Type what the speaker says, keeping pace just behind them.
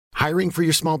Hiring for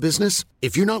your small business?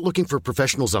 If you're not looking for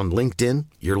professionals on LinkedIn,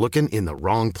 you're looking in the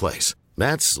wrong place.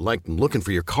 That's like looking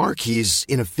for your car keys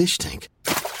in a fish tank.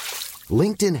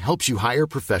 LinkedIn helps you hire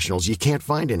professionals you can't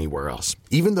find anywhere else,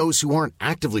 even those who aren't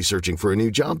actively searching for a new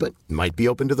job but might be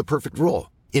open to the perfect role.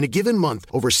 In a given month,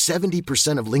 over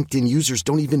 70% of LinkedIn users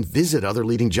don't even visit other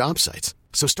leading job sites.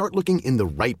 So start looking in the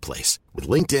right place. With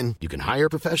LinkedIn, you can hire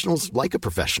professionals like a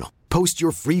professional. Post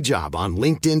your free job on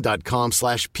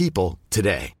linkedin.com/people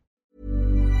today.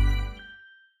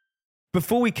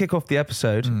 Before we kick off the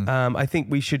episode, I think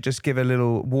we should just give a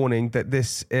little warning that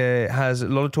this has a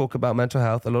lot of talk about mental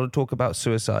health, a lot of talk about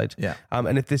suicide. Yeah.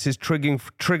 And if this is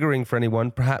triggering for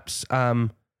anyone, perhaps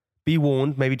be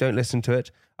warned, maybe don't listen to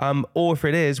it. Or if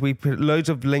it is, we put loads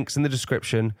of links in the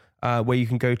description where you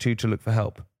can go to look for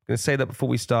help. I'm going to say that before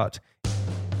we start.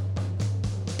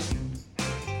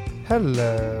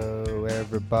 Hello,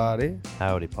 everybody.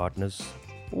 Howdy, partners.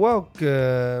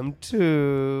 Welcome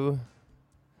to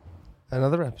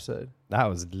another episode. That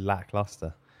was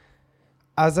lackluster.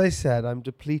 As I said, I'm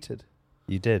depleted.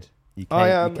 You did. You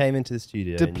came into the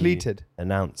studio depleted. And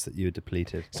you announced that you were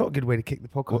depleted. It's not a good way to kick the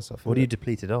podcast off. What are you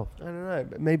depleted of? I don't know.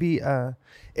 But maybe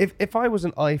if I was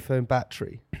an iPhone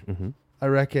battery, I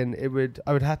reckon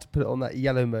I would have to put it on that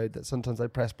yellow mode that sometimes I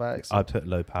press by accident. I put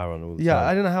low power on all the Yeah, time.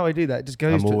 I don't know how I do that. It just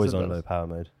goes. I'm always on low power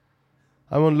mode.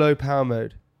 I'm on low power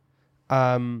mode,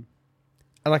 and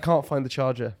I can't find the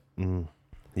charger.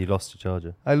 You lost your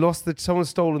charger. Someone's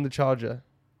stolen the charger.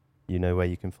 You know where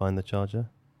you can find the charger?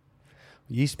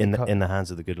 Used to in the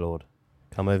hands of the good Lord.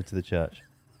 Come over to the church.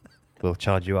 We'll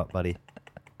charge you up, buddy.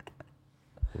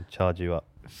 We'll charge you up.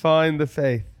 Find the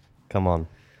faith. Come on.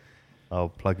 I'll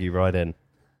plug you right in.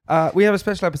 We have a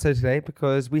special episode today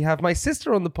because we have my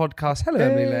sister on the podcast. Hello,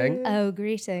 Emily Lang. Oh,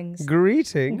 greetings.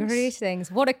 Greetings.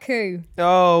 What a coup.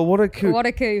 Oh, what a coup. What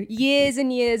a coup. Years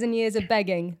and years and years of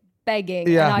begging.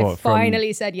 Yeah. And I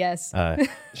finally said yes.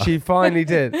 She finally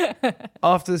did.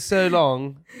 After so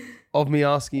long of me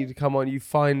asking you to come on, you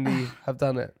finally have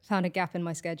done it. Found a gap in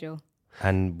my schedule.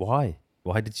 And why?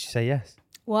 Why did you say yes?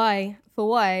 Why?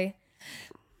 For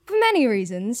many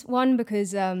reasons. One,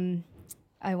 because I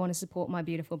want to support my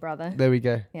beautiful brother. There we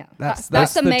go. Yeah. That's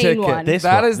the main ticket. one.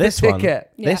 That is the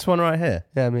ticket. Yeah. This one right here.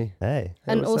 Yeah, me. Hey.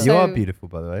 And also, you are beautiful,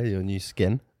 by the way. Your new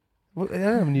skin. Well, I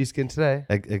don't have new skin today.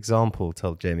 Example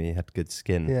told Jamie he had good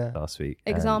skin last week.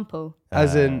 example.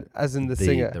 As in the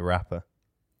singer. The rapper.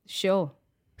 Sure.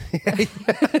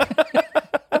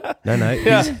 No.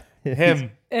 Yeah.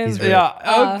 Him. He's real.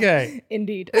 Yeah. Okay.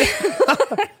 Indeed.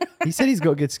 He said he's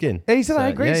got good skin. Yeah, he said I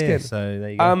had great skin. Yeah, so there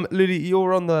you go. Ludi,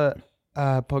 you're on the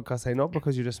podcast, not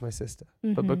because you're just my sister,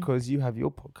 but because you have your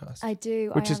podcast. I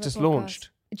do. Which is just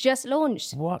launched. Just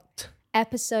launched. What?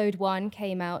 Episode 1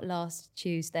 came out last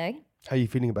Tuesday. How are you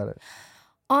feeling about it?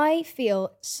 I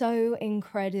feel so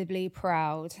incredibly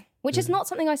proud, which is not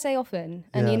something I say often,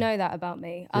 and you know that about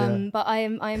me. But I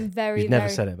am very, You've never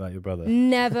said it about your brother.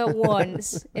 Never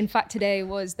once. In fact, today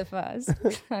was the first.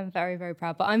 I'm very, very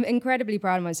proud, but I'm incredibly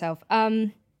proud of myself.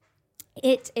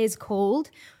 It is called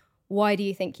 "Why Do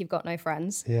You Think You've Got No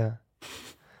Friends?" Yeah.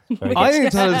 I think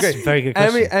the title is great. Very good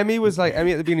question.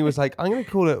 Emmy at the beginning was like, I'm going to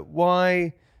call it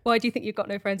 "Why Why do you think you've got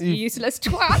no friends? You useless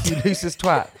twat. You useless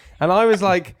twat." And I was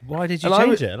like, why did you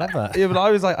change it? I love that. Yeah, but I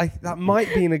was like, that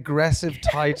might be an aggressive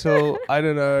title. I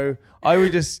don't know. I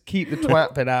would just keep the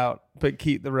twat bit out, but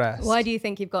keep the rest. Why do you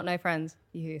think you've got no friends?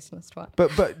 You useless twat.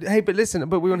 But listen,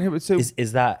 we want to hear it. So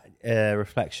is that a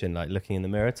reflection, like looking in the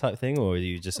mirror type thing, or are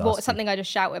you just something I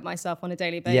just shout at myself on a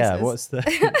daily basis? Yeah. What's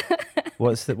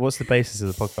the basis of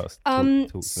the podcast?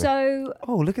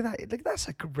 Oh, look at that! That's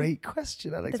a great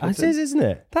question, Alex. It is, isn't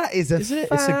it? That is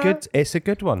It's a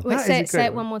good one. Wait, say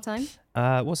it one more time.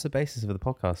 What's the basis of the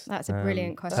podcast? That's a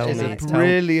brilliant question. That's a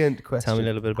brilliant question. Tell me a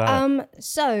little bit about it.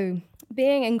 So,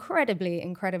 being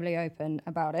incredibly open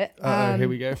about it. Here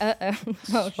we go.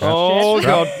 Oh, God.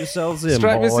 Strap yourselves in,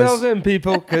 Strap boys. yourselves in,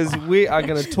 people, because we are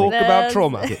going to talk about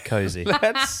trauma. Get cozy.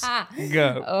 Let's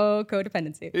go. Oh,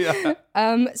 codependency.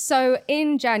 Yeah. So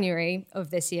in January of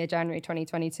this year, January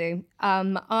 2022,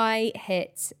 I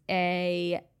hit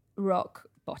a rock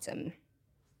bottom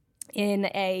in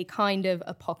a kind of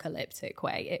apocalyptic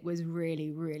way. It was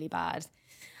really, really bad.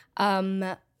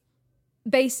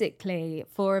 Basically,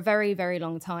 for a very, very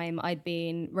long time, I'd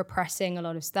been repressing a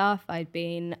lot of stuff. I'd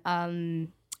been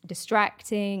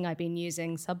distracting. I'd been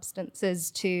using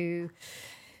substances to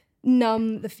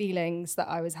numb the feelings that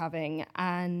I was having.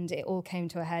 And it all came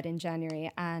to a head in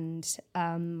January. And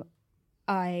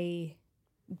I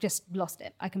just lost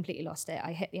it. I completely lost it.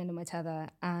 I hit the end of my tether.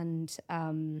 And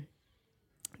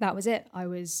that was it. I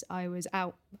was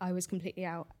out. I was completely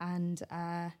out. And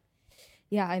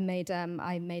yeah, I made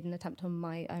an attempt on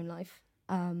my own life,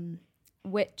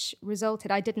 which resulted.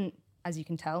 I didn't, as you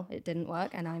can tell, it didn't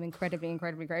work, and I'm incredibly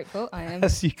grateful. I am.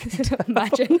 As you can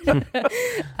imagine.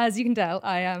 As you can tell,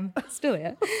 I am still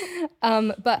here.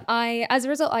 But as a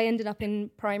result, I ended up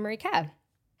in primary care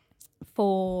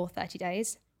for 30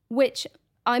 days, which,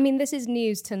 I mean, this is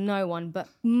news to no one, but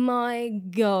my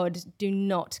God, do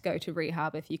not go to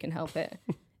rehab if you can help it.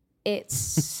 It's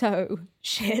so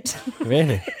shit.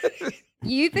 Really?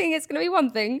 You think it's going to be one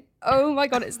thing. Oh my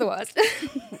God, it's the worst.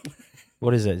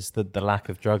 What is it? It's the lack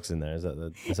of drugs in there. Is that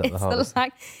the hardest?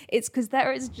 It's because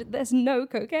there's no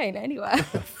cocaine anywhere.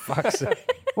 Fuck's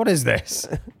sake. What is this?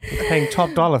 Paying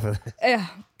top dollar for this. Yeah,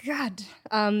 God.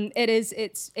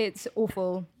 It's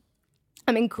awful.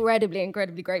 I'm incredibly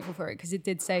grateful for it because it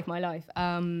did save my life.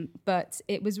 But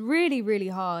it was really, really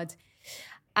hard.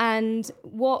 And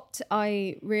what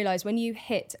I realized, when you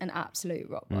hit an absolute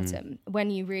rock bottom,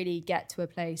 when you really get to a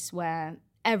place where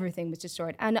everything was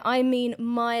destroyed, and I mean,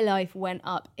 my life went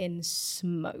up in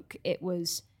smoke. It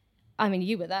was, I mean,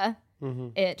 you were there.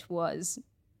 It was,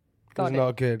 God,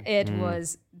 not good. It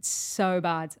was so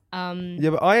bad. Yeah,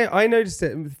 but I noticed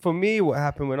it. For me, what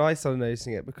happened when I started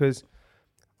noticing it, because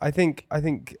I think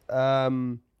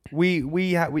we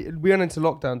went into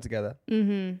lockdown together.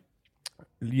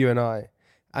 You and I.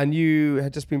 And you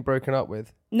had just been broken up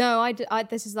with. No,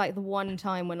 this is like the one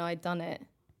time when I'd done it.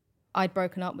 I'd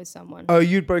broken up with someone. Oh,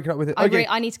 you'd broken up with it. Okay.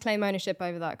 I need to claim ownership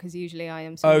over that because usually I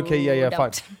am. So okay, yeah,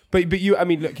 fine. But you, I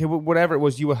mean, look, whatever it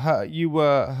was, you were hurt. You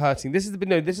were hurting. This is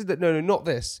not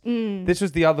this. This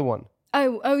was the other one.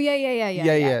 Oh,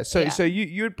 yeah. So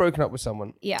you had broken up with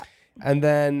someone. Yeah. And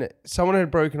then someone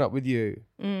had broken up with you,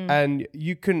 and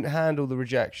you couldn't handle the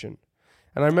rejection.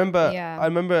 And I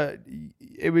remember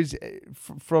it was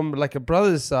from like a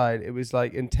brother's side, it was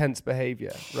like intense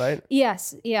behavior, right?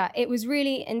 Yes. Yeah. It was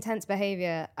really intense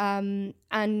behavior.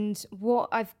 And what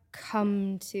I've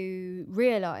come to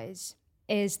realize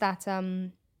is that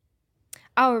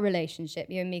our relationship,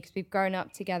 you and me, because we've grown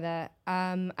up together,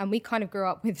 and we kind of grew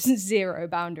up with zero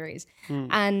boundaries.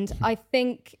 And I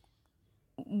think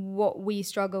what we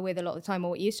struggle with a lot of the time, or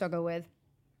what you struggle with,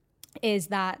 is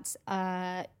that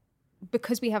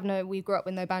because we grew up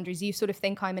with no boundaries, you sort of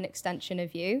think I'm an extension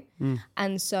of you.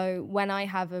 And so when I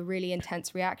have a really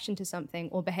intense reaction to something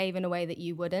or behave in a way that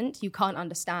you wouldn't, you can't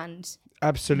understand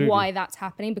absolutely why that's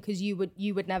happening, because you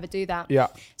would never do that. Yeah.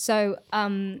 So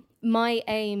my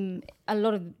aim, a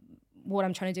lot of what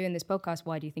I'm trying to do in this podcast,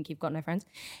 Why Do You Think You've Got No Friends,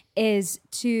 is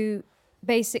to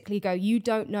basically go, you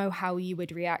don't know how you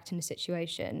would react in a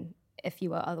situation if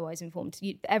you were otherwise informed.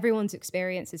 Everyone's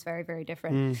experience is very, very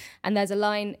different. And there's a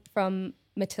line from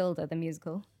Matilda, the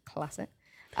musical, classic.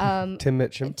 Tim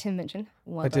Mitchell.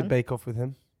 Well I done. did Bake Off with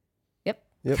him. Yep.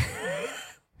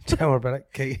 Tell me about it.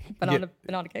 Cake. Banana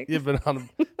cake. Yeah,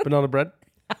 banana bread.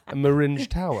 A Maringe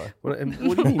Tower. What do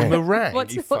you mean? Meringue?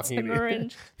 What's a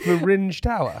meringue? Maringe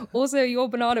Tower. Also, your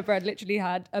banana bread literally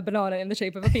had a banana in the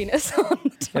shape of a penis on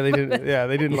top. They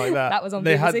didn't like that. That was on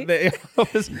they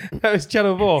BBC. That was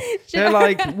Channel 4. They're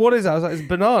like, what is that? I was like, it's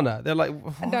banana. They're like,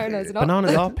 no, it's not.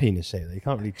 Bananas are penis shaped. You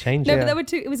can't really change it. No, but there were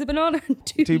two. It was a banana and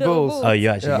two balls. balls. Oh, you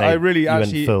actually I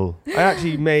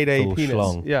actually made a full penis.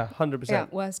 schlong. Yeah, 100%. Yeah,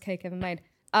 worst cake ever made.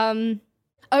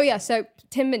 So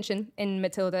Tim Minchin in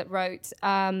Matilda wrote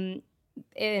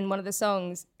in one of the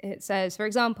songs, it says, for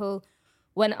example,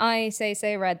 when I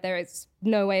say red, there is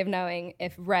no way of knowing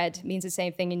if red means the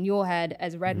same thing in your head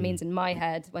as red means in my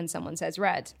head when someone says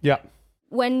red. Yeah.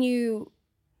 When you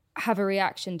have a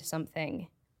reaction to something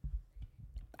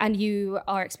and you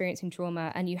are experiencing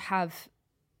trauma and you have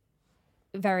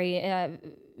very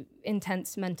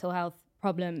intense mental health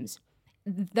problems,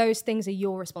 those things are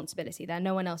your responsibility. They're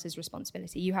no one else's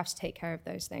responsibility. You have to take care of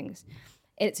those things.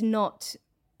 It's no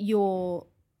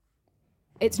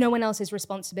one else's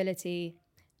responsibility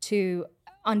to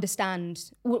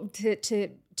understand,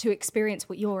 to experience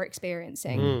what you're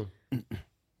experiencing.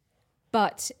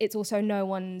 But it's also no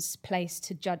one's place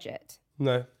to judge it.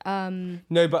 No.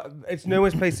 No, but it's no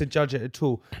one's place to judge it at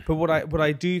all. But what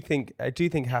I do think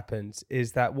happens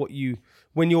is that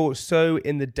when you're so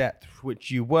in the depth,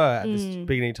 which you were at this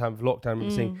beginning time of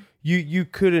lockdown, saying you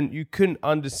couldn't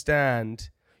understand,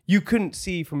 you couldn't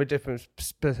see from a different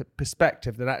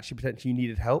perspective that actually potentially you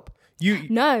needed help. You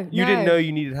didn't know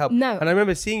you needed help. No. And I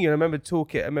remember seeing you, and I remember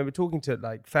talking to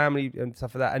like family and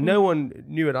stuff like that, and no one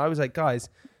knew it. I was like, guys,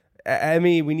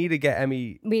 Emmy, we need to get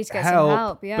Emmy some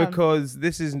help, yeah, because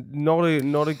this is not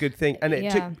a good thing. And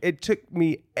it took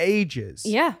me ages,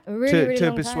 a really to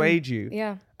long persuade time. you.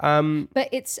 Yeah. But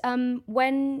it's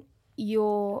when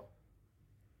you're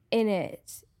in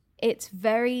it, it's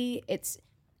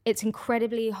it's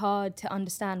incredibly hard to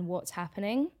understand what's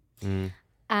happening.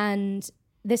 And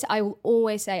this I will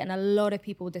always say, and a lot of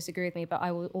people will disagree with me, but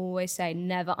I will always say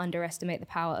never underestimate the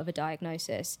power of a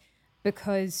diagnosis,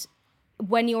 because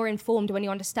when you're informed, when you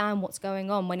understand what's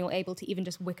going on, when you're able to even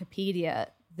just Wikipedia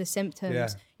the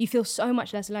symptoms, you feel so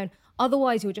much less alone.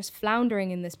 Otherwise, you're just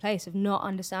floundering in this place of not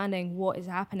understanding what is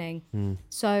happening.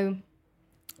 So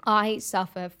I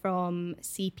suffer from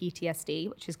CPTSD,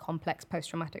 which is complex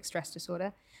post-traumatic stress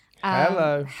disorder.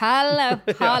 Hello.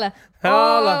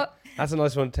 Oh, That's a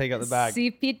nice one to take out the bag.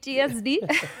 CPTSD.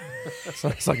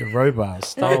 It's like a robot,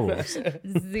 Star Wars.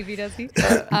 CPTSD.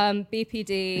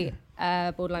 BPD,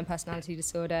 borderline personality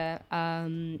disorder.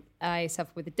 I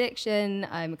suffer with addiction.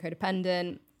 I'm a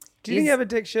codependent. Do you think you have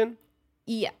addiction?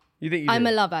 Yeah. You think you I'm do?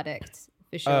 a love addict,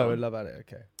 for sure. Oh, I love it.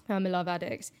 Okay. I'm a love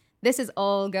addict. This is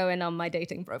all going on my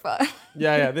dating profile.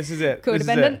 Yeah, this is it.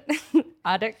 Codependent,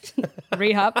 addict,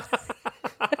 rehab.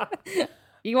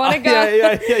 You want to go?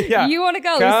 Yeah. You want to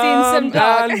go? We've seen some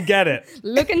dark. And get it.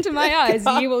 Look into my eyes.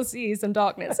 You will see some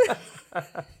darkness.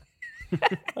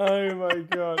 Oh my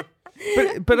god.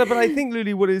 But I think,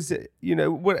 Luli, what is,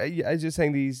 what, as you're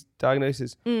saying, these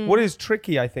diagnoses, what is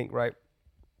tricky, I think, right,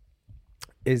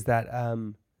 is that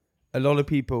a lot of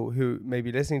people who may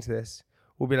be listening to this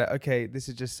will be like, okay, this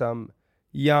is just some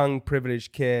young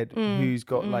privileged kid who's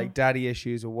got like daddy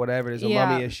issues or whatever it is, or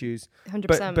mummy issues.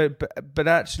 100%. But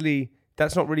actually,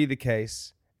 that's not really the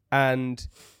case. And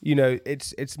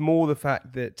it's more the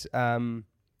fact that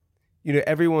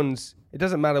everyone's. It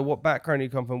doesn't matter what background you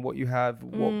come from, what you have,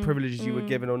 what privileges you were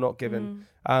given or not given.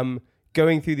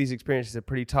 Going through these experiences are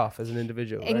pretty tough as an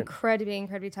individual. Right?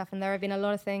 Incredibly tough. And there have been a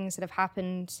lot of things that have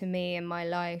happened to me in my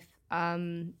life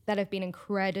that have been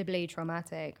incredibly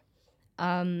traumatic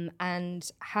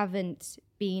and haven't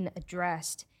been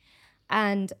addressed.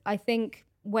 And I think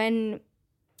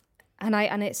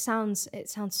it sounds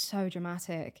so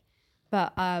dramatic,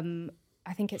 but I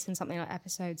think it's in something like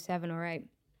episode 7 or 8.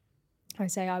 I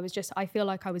say I feel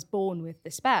like I was born with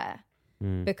despair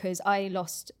because I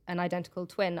lost an identical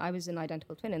twin. I was an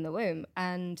identical twin in the womb.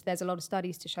 And there's a lot of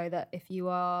studies to show that if you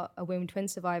are a womb twin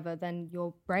survivor, then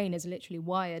your brain is literally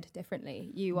wired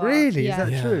differently. Really? Is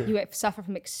that true? You suffer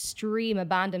from extreme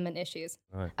abandonment issues.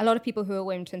 Right. A lot of people who are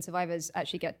womb twin survivors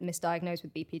actually get misdiagnosed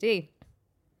with BPD.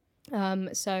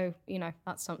 So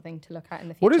that's something to look at in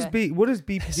the future. What is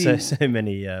BPD? So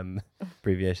many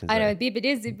abbreviations. I know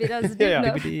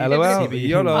BPD. LOL.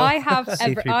 YOLO. I have.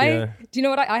 Do you know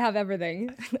what I have?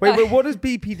 Everything. Wait, what is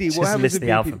BPD? What happens with the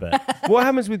BPD? alphabet. What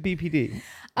happens with BPD?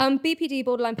 BPD,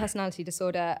 borderline personality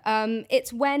disorder.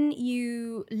 It's when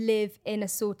you live in a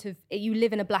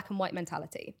black and white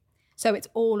mentality. So it's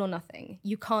all or nothing.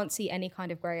 You can't see any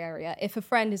kind of grey area. If a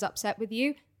friend is upset with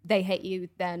you, they hate you,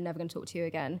 they're never going to talk to you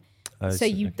again. So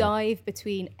you dive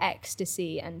between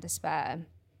ecstasy and despair.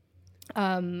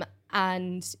 And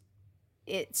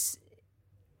it's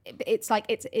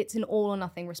an all or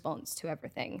nothing response to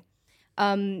everything.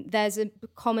 There's a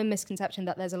common misconception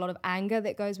that there's a lot of anger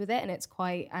that goes with it,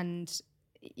 and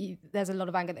there's a lot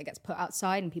of anger that gets put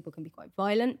outside and people can be quite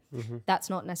violent. That's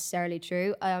not necessarily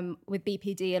true. With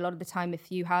BPD, a lot of the time,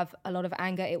 if you have a lot of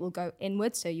anger, it will go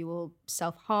inward. So you will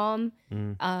self-harm,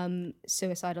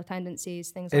 suicidal tendencies,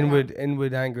 things like that.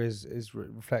 Inward anger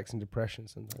reflects in depression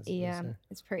sometimes. Yeah,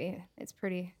 it's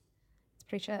pretty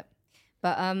shit.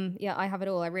 But I have it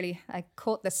all. I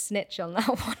caught the snitch on that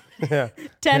one. Yeah.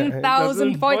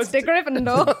 10,000 points to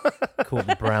Gryffindor. Caught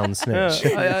the brown snitch.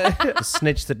 The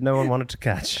snitch that no one wanted to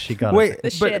catch. She got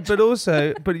it. shit. But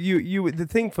also, you the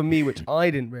thing for me which I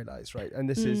didn't realize, right? And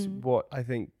this is what I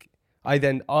think I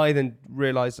then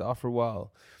realized after a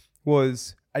while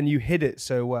was, and you hid it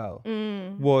so well,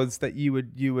 was that you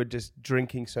were just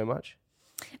drinking so much.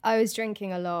 I was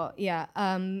drinking a lot. Yeah.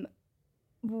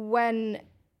 When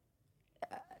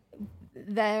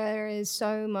there is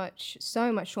so much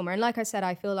trauma, and like I said,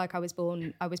 I feel like I was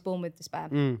born with despair.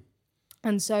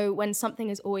 And so when something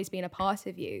has always been a part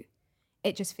of you,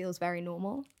 it just feels very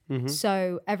normal.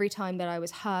 So every time that I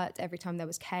was hurt, every time there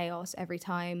was chaos, every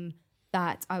time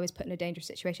that I was put in a dangerous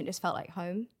situation, it just felt like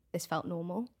home. This felt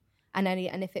normal. And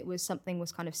if it was something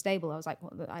was kind of stable, I was like,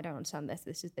 well, I don't understand this.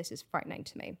 This is frightening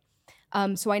to me.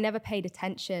 So I never paid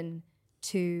attention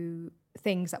to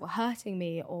things that were hurting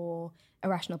me or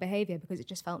irrational behavior because it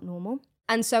just felt normal.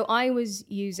 And so I was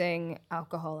using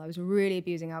alcohol. I was really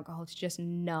abusing alcohol to just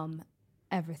numb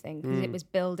everything because it was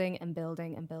building and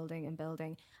building and building and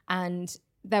building. And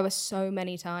there were so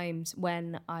many times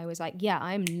when I was like, yeah,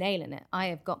 I'm nailing it. I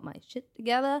have got my shit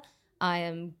together. I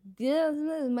am,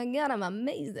 oh my God, I'm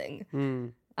amazing.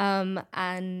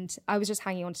 And I was just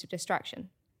hanging on to distraction.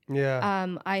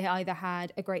 Yeah. I either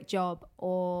had a great job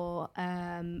or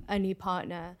a new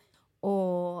partner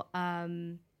or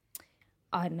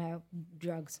I don't know,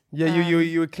 drugs. Yeah,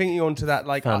 you were clinging on to that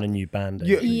like Found a new band.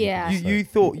 you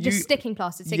thought just sticking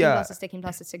plaster, sticking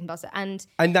plaster,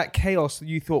 and that chaos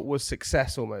you thought was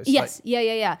success almost. yes,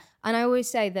 yeah. And I always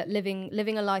say that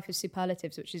living a life of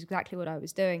superlatives, which is exactly what I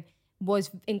was doing,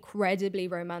 was incredibly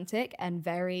romantic and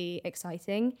very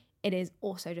exciting. It is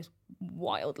also just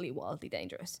wildly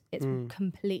dangerous. It's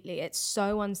it's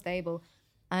so unstable.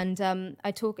 And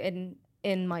I talk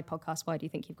in my podcast, Why Do You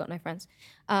Think You've Got No Friends?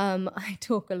 I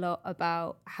talk a lot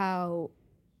about how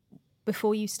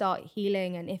before you start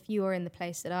healing, and if you are in the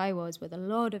place that I was with a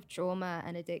lot of trauma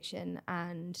and addiction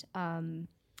and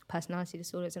personality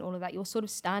disorders and all of that, you're sort of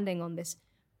standing on this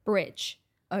bridge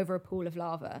over a pool of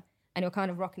lava and you're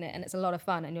kind of rocking it and it's a lot of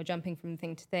fun and you're jumping from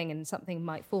thing to thing and something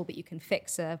might fall, but you can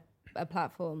fix a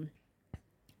platform.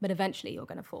 But eventually you're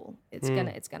going to fall. It's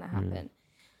gonna happen.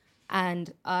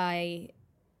 And I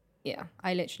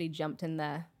literally jumped in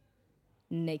there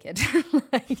naked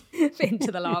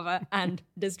into the lava and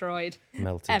destroyed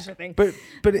everything. But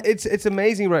it's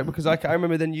amazing, right? Because I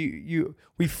remember then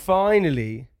we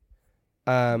finally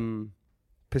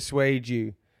persuade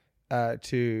you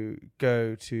to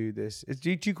go to this.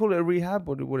 Do you call it a rehab?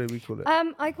 What do we call it?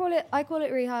 I call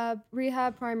it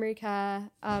rehab, primary care,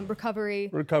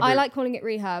 recovery. I like calling it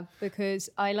rehab because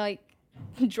I like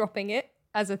dropping it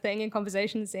as a thing in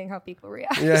conversation and seeing how people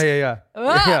react. Yeah.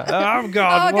 Oh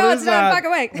God! Oh what is that? I'm back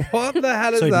awake. What the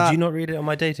hell is So that? did you not read it on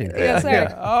my dating? Yeah,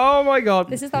 sorry. Oh my God!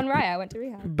 This is done right. I went to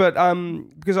rehab. But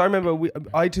because I remember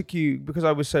I took you, because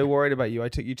I was so worried about you, I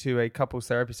took you to a couples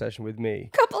therapy session with me.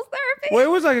 Couples therapy. Well, it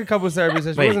was like a couples therapy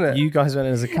session, Wait, wasn't it? you guys went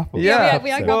in as a couple? Yeah, we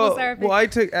had couples therapy. Well, I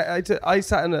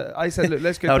said, look,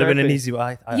 let's go. That would have been an therapy. easy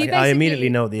one. I basically- immediately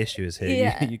know what the issue is here.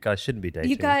 Yeah. You guys shouldn't be dating.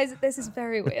 You guys, this is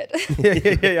very weird.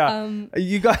 Yeah.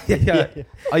 You guys,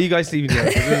 Are you guys sleeping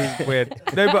together? This is weird.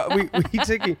 No, but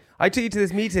I took you to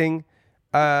this meeting,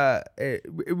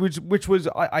 which was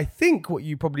I think what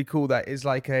you probably call that is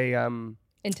like a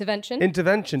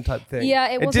intervention type thing. Yeah,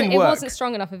 it didn't work. wasn't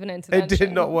strong enough of an intervention. It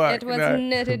did not work.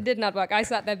 It did not work. I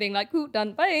sat there being like, "Ooh,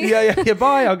 done, bye." Yeah.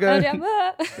 Bye. I'll go.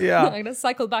 Yeah. I'm gonna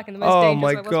cycle back in the most Oh dangerous my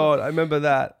way possible. God, I remember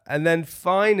that. And then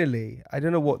finally, I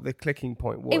don't know what the clicking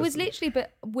point was. It was literally,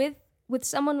 but with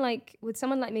someone like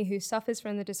me who suffers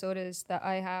from the disorders that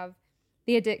I have,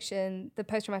 the addiction, the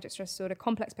post-traumatic stress disorder,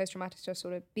 complex post-traumatic stress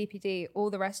disorder, BPD, all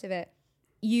the rest of it,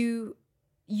 you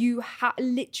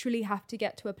literally have to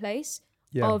get to a place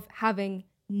of having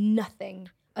nothing,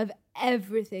 of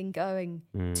everything going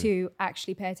to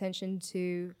actually pay attention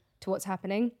to what's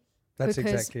happening. That's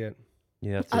because exactly it.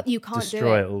 You have to you can't destroy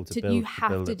do it. it all to build, you have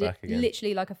build to it do back again.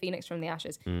 literally like a phoenix from the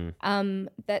ashes.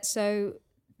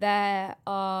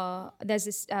 There's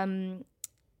this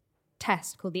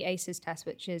test called the ACEs test,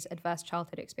 which is Adverse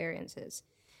Childhood Experiences,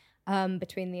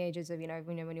 between the ages of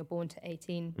when you're born to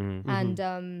 18, and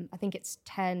I think it's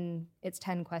 10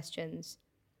 questions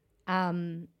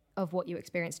of what you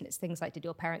experienced, and it's things like, did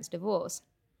your parents divorce?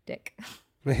 Dick.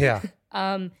 Yeah.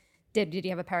 Did you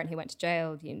have a parent who went to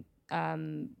jail?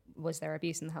 Was there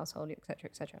abuse in the household, etc.,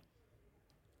 etc.?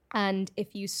 And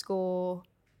if you score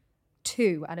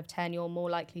 2 out of 10, you're more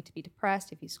likely to be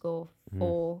depressed. If you score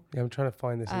 4, Yeah, I'm trying to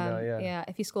find this in there. Yeah.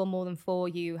 if you score more than 4,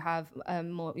 you have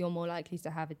you're more likely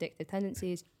to have addictive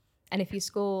tendencies. And if you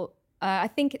score, I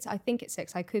think it's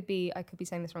 6. I could be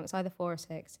saying this wrong. It's either 4 or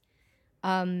 6.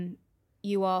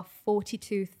 You are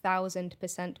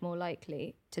 42,000% more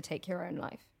likely to take your own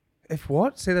life. If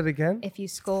what? Say that again. If you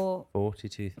score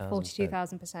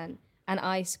 42,000. and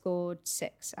I scored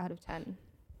 6 out of 10.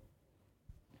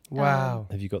 Wow.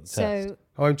 Have you got the test? So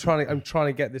I'm trying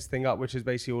to get this thing up, which is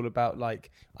basically all about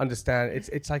like understand.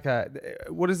 It's like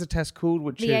what is the test called?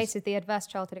 Which the is ACEs, the Adverse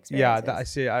Childhood yeah, Experiences. that I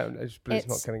see. But it's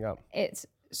not coming up. It's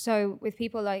so with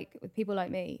people like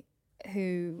me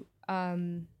who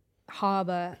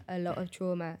harbor a lot of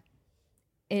trauma.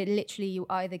 It literally, you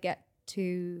either get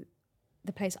to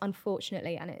the place,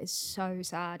 unfortunately, and it is so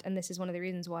sad. And this is one of the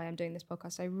reasons why I'm doing this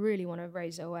podcast. I really want to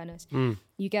raise awareness.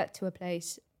 You get to a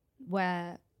place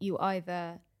where you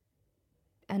either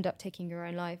end up taking your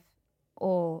own life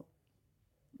or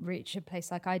reach a place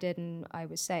like I did, and I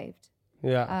was saved.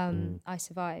 Yeah. I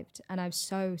survived, and I'm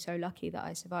so lucky that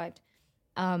I survived.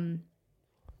 And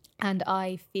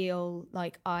I feel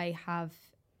like I have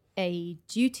a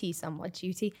duty.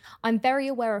 I'm very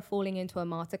aware of falling into a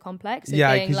martyr complex.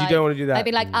 Yeah, because you don't want to do that. I'd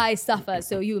be like, I suffer,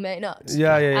 so you may not.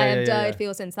 Yeah. I have died for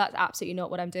your sins. That's absolutely not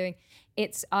what I'm doing.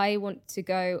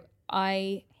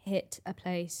 I hit a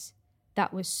place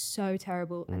that was so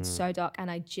terrible and so dark. And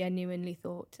I genuinely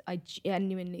thought I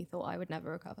would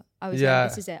never recover. I was like,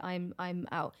 this is it. I'm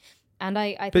out. And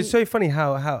I But think it's so funny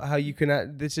how you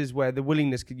can. This is where the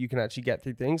willingness you can actually get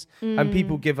through things, and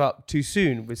people give up too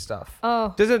soon with stuff.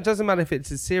 Oh. Doesn't matter if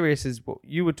it's as serious as what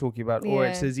you were talking about, or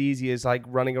it's Yeah. as easy as like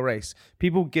running a race.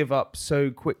 People give up so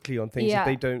quickly on things if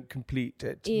they don't complete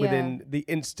it within the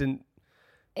instant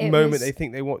moment they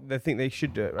think they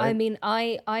should do it. Right? I mean,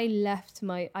 I left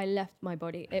my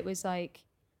body. It was like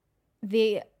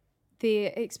the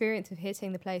experience of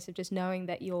hitting the place of just knowing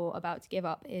that you're about to give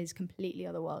up is completely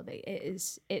otherworldly.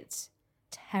 It's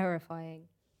terrifying.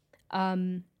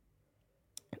 And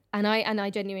I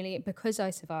genuinely, because I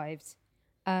survived,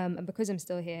 and because I'm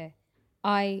still here,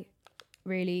 I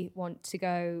really want to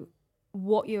go,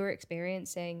 what you're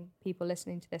experiencing, people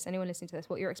listening to this, anyone listening to this,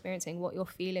 what you're experiencing, what you're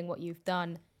feeling, what you've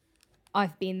done.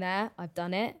 I've been there, I've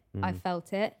done it, I've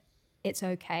felt it. It's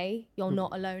okay. You're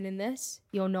not alone in this.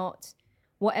 You're not,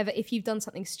 whatever. If you've done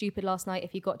something stupid last night,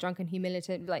 if you got drunk and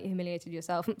humiliated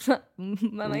yourself, oh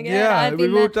my God, I've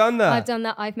been we've all there. done that. I've done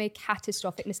that. I've made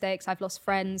catastrophic mistakes. I've lost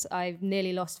friends. I've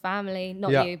nearly lost family.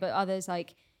 Not you, but others.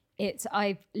 Like if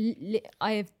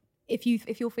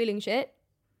you're feeling shit,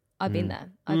 I've been there.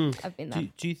 I've been there.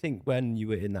 Do you think when you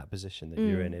were in that position that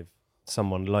you're in, if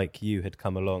someone like you had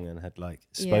come along and had like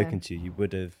spoken to you, you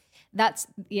would have? That's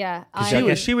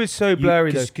She was so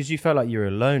blurry though. Because you felt like you were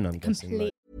alone, I'm guessing.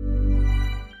 Like.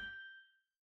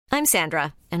 I'm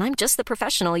Sandra, and I'm just the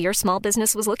professional your small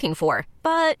business was looking for.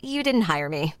 But you didn't hire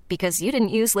me because you didn't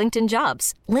use LinkedIn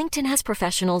Jobs. LinkedIn has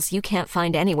professionals you can't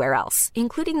find anywhere else,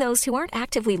 including those who aren't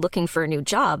actively looking for a new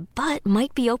job, but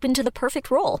might be open to the perfect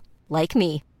role, like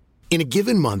me. In a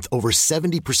given month, over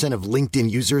 70% of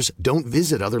LinkedIn users don't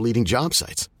visit other leading job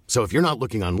sites. So if you're not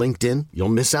looking on LinkedIn, you'll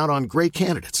miss out on great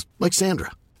candidates like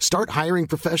Sandra. Start hiring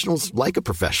professionals like a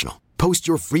professional. Post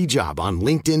your free job on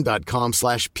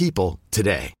linkedin.com/people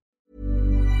today.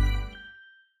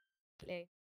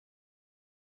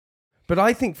 But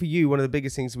I think for you, one of the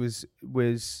biggest things was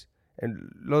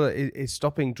and Lola is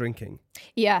stopping drinking.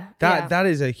 That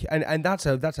is and that's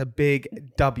a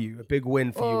big W, a big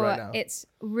win for you right now. It's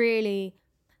really,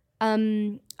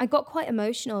 I got quite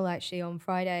emotional actually on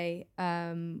Friday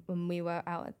when we were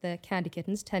out at the Candy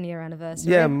Kittens 10-year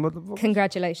anniversary. Yeah,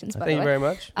 congratulations. By thank the you way. very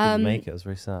much. Didn't make it. I was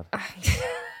very sad.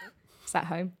 Sat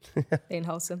home, being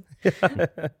wholesome,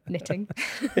 knitting.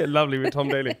 Yeah, lovely with Tom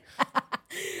Daly.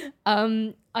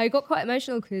 I got quite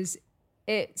emotional because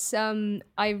it's I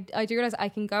do realize I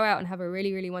can go out and have a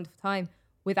really, really wonderful time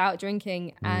without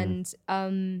drinking. And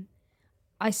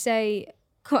I say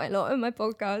quite a lot in my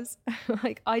podcast,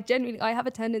 like I have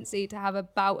a tendency to have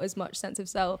about as much sense of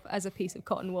self as a piece of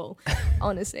cotton wool,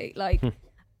 honestly. Like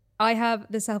I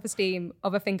have the self-esteem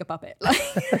of a finger puppet.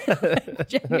 Like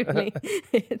genuinely,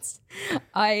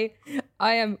 I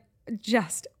am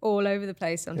just all over the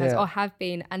place sometimes, or have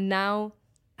been. And now,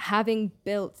 having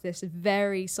built this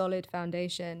very solid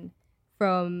foundation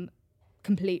from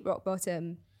complete rock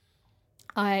bottom,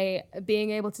 being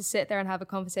able to sit there and have a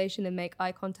conversation and make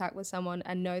eye contact with someone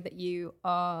and know that you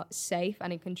are safe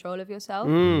and in control of yourself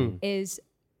is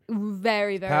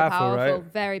very, very powerful, right?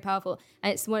 Very powerful.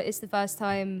 And it's the first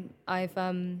time I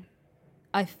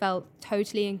felt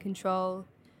totally in control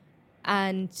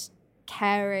and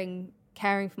caring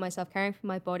for myself, caring for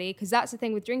my body. Because that's the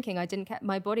thing with drinking.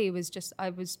 My body was I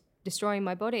was destroying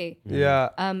my body.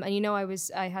 Yeah. And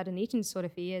I had an eating disorder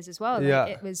for years as well. Yeah.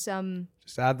 It was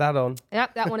Just add that on.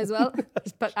 Yep, that one as well.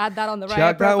 But add that on the right.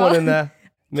 Chuck that one in there.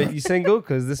 Make you single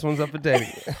because this one's up for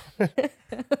dating. But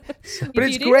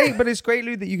it's great. But it's great,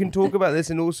 Lou, that you can talk about this,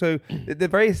 and also the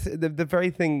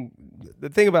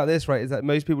thing about this, right, is that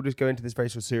most people just go into this very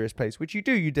sort of serious place, which you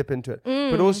do. You dip into it,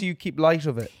 but also you keep light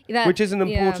of it, which is an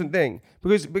important thing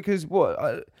because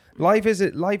what. Life is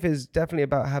definitely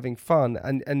about having fun,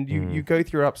 and you go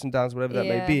through your ups and downs, whatever that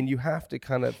may be, and you have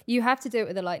to you have to do it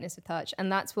with a lightness of touch,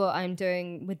 and that's what I'm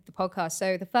doing with the podcast.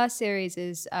 So the first series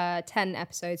is 10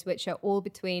 episodes, which are all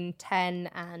between 10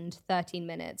 and 13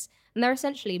 minutes, and they're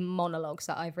essentially monologues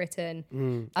that I've written.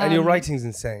 And your writing's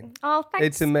insane. Oh, thanks.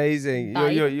 It's amazing.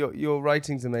 Your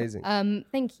writing's amazing.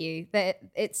 Thank you.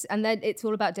 It's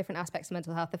all about different aspects of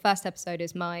mental health. The first episode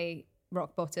is my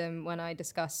rock bottom, when I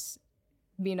discuss,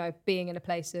 being in a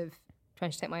place of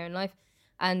trying to take my own life.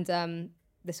 And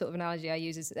the sort of analogy I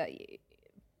use is that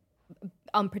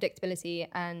unpredictability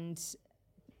and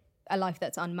a life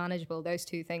that's unmanageable, those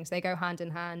two things, they go hand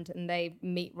in hand and they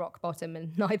meet rock bottom,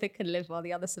 and neither can live while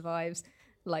the other survives,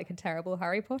 like a terrible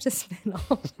Harry Potter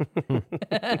spin-off.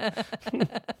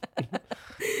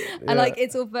 And like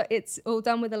it's all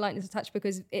done with a lightness of touch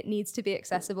because it needs to be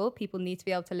accessible. People need to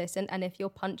be able to listen. And if you're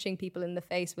punching people in the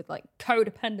face with like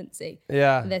codependency,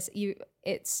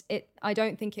 I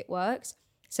don't think it works.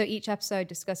 So each episode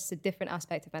discusses a different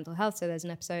aspect of mental health. So there's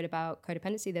an episode about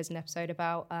codependency. There's an episode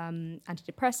about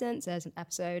antidepressants. There's an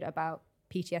episode about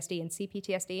PTSD and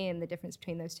CPTSD and the difference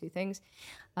between those two things,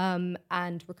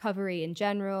 and recovery in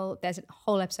general. There's a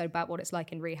whole episode about what it's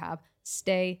like in rehab.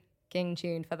 Stay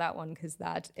tuned for that one because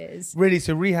that is really.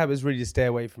 So rehab is really to stay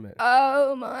away from it.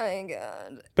 Oh my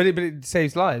god! But it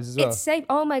saves lives as well. It saved.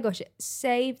 Oh my gosh! It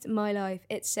saved my life.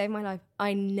 It saved my life.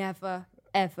 I never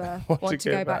ever want to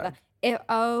go back there.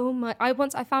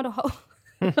 I found a hole.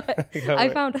 I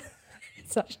found.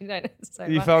 It's actually no, it's so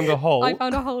you bad. found a hole. I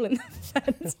found a hole in the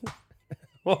fence.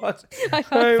 What? I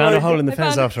found a hole in the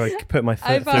fence after I put my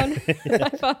foot through. I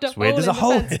found a hole. Weird. There's a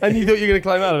hole. And you thought you were going to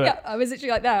climb out of it? Yeah, I was literally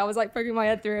like there. I was like poking my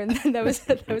head through, and then there was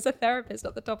a therapist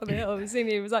at the top of the hill who see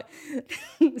me. He was like,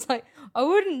 I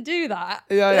wouldn't do that.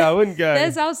 Yeah, I wouldn't go.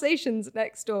 There's Alsatians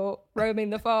next door roaming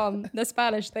the farm. They're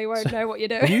Spanish. They won't know what you're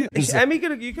doing. Emmy,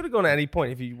 you could have gone at any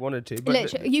point if you wanted to. But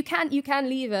literally, you can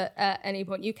leave at any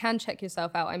point. You can check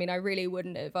yourself out. I mean, I really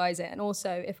wouldn't advise it. And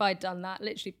also, if I'd done that,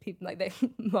 literally, people like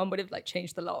mum would have like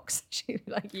changed the locks.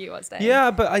 Like you are saying.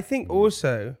 Yeah, but I think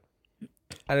also,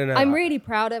 I don't know. I'm really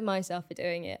proud of myself for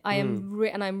doing it. I am,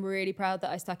 and I'm really proud that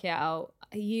I stuck it out.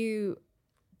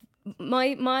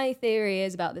 My theory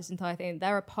is about this entire thing.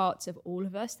 There are parts of all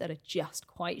of us that are just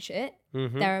quite shit.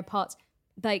 Mm-hmm. There are parts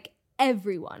like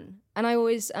everyone, and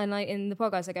in the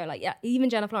podcast I go like, yeah, even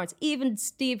Jennifer Lawrence, even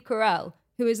Steve Carell,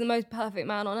 who is the most perfect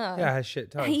man on earth. Yeah, has shit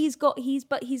times. He's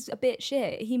a bit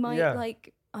shit. He might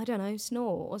like. I don't know,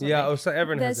 snore or something. Yeah, so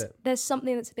everyone has it. There's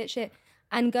something that's a bit shit.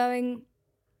 And going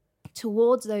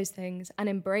towards those things and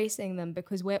embracing them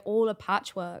because we're all a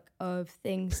patchwork of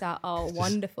things that are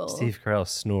wonderful. Steve Carell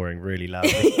snoring really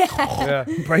loudly. Yeah.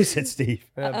 Embrace it, Steve.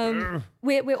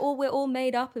 We're all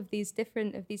made up of these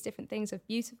different things, of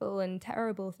beautiful and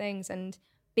terrible things, and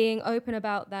being open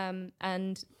about them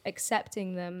and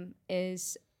accepting them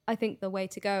is, I think, the way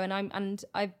to go. And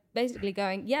I'm basically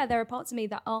going, yeah, there are parts of me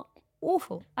that are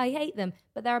awful. I hate them,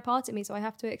 but they're a part of me, so I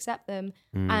have to accept them,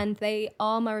 and they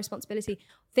are my responsibility.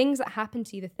 Things that happen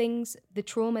to you, the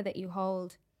trauma that you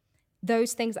hold,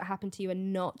 those things that happen to you are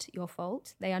not your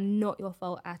fault. They are not your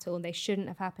fault at all. They shouldn't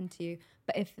have happened to you.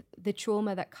 But if the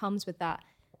trauma that comes with that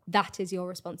is your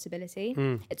responsibility.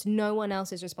 It's no one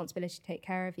else's responsibility to take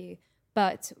care of you.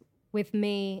 But with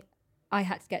me, I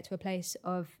had to get to a place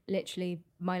of literally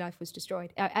my life was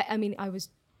destroyed. I mean, I was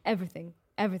everything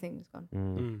was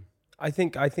gone. I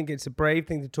think it's a brave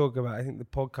thing to talk about. I think the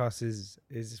podcast is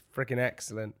freaking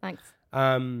excellent. Thanks.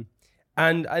 And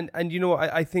you know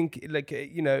what, I think, like,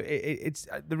 you know, it's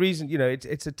the reason, you know,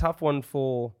 it's a tough one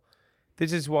for.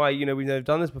 This is why, you know, we've never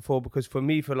done this before, because for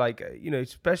me, for like, you know,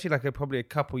 especially like probably a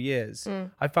couple years,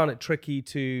 I found it tricky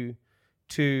to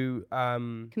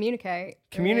communicate,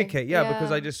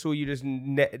 because I just saw you just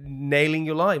nailing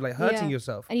your life, like hurting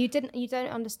yourself, and you don't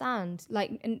understand,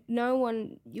 like, and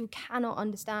you cannot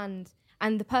understand,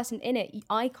 and the person in it,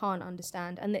 I can't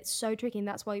understand, and it's so tricky, and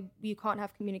that's why you can't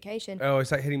have communication. Oh,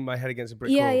 it's like hitting my head against a brick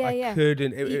wall. I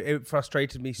couldn't. It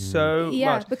frustrated me so much.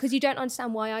 Yeah, because you don't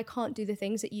understand why I can't do the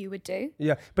things that you would do.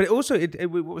 Yeah, but what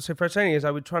was so frustrating is I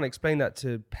would try and explain that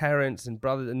to parents and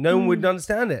brothers, and no one would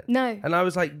understand it. No. And I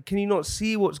was like, can you not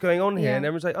see what's going on here? Yeah. And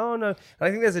everyone's like, oh no. And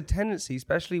I think there's a tendency,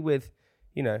 especially with,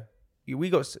 you know,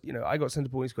 I got sent to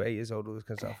boarding school at 8 years old, all this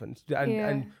kind of stuff.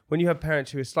 And when you have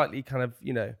parents who are slightly kind of,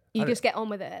 you know, you just get on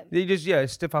with it. You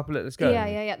just, stiff up a little, let's go.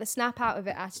 Yeah. The snap out of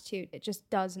it attitude, it just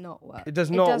does not work. It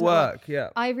does not work. Yeah.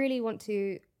 I really want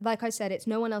to, like I said, it's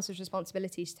no one else's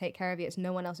responsibility to take care of you. It's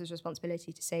no one else's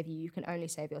responsibility to save you. You can only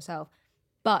save yourself.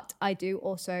 But I do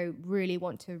also really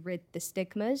want to rid the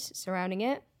stigmas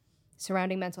surrounding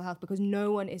mental health, because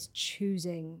no one is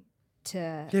choosing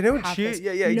to exactly.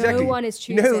 No one is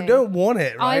choosing. No, don't want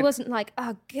it, right? I wasn't like,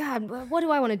 oh God, what do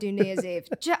I want to do New Year's Eve?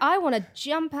 I want to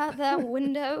jump out that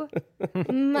window.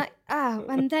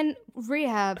 And then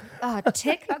rehab.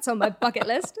 Tick, that's on my bucket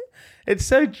list. It's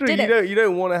so true. You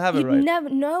don't want to have it, right?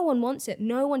 No one wants it.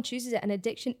 No one chooses it. And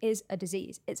addiction is a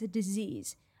disease. It's a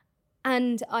disease.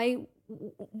 And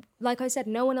like I said,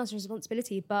 no one else's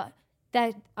responsibility, but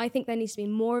I think there needs to be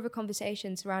more of a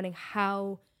conversation surrounding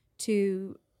how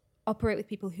to operate with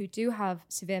people who do have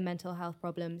severe mental health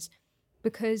problems,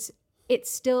 because it's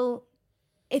still,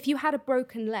 if you had a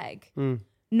broken leg,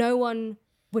 no one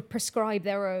would prescribe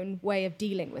their own way of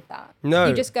dealing with that. No.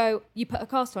 You just go, you put a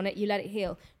cast on it, you let it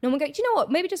heal. No one go, do you know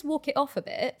what? Maybe just walk it off a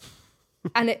bit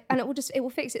and it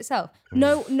will fix itself.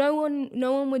 No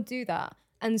one would do that.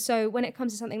 And so when it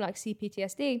comes to something like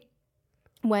CPTSD,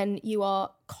 when you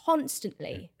are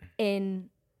constantly in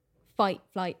fight,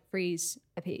 flight, freeze,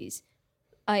 appease,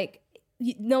 like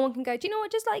no one can go, do you know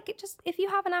what, just if you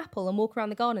have an apple and walk around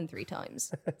the garden 3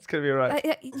 times, It's going to be all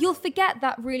right. you'll forget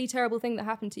that really terrible thing that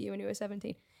happened to you when you were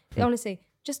 17. Honestly,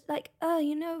 just like,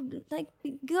 like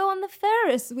go on the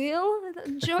Ferris wheel,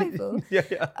 joyful. Yeah.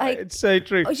 Like, It's so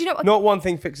true. oh, do you know what? Not one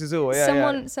thing fixes all.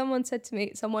 Yeah, Someone said to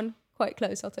me, someone quite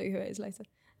close, I'll tell you who it is later,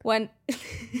 when,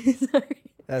 sorry.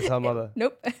 That's our mother.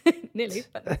 Nope, nearly.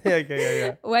 But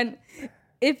Yeah. when,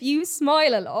 if you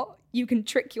smile a lot, you can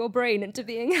trick your brain into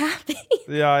being happy.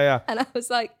 Yeah. And I was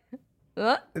like,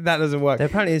 what? That doesn't work. There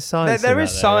apparently is science. There in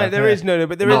is that, though. science. There is no,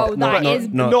 but there is. Oh, that is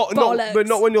bollocks. But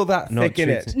not when you're that Not thick in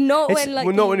it. treated. Not It's- when like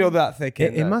Well, not when you're that thick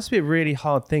in It must be a really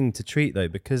hard thing to treat though,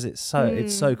 because it's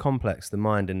so complex, the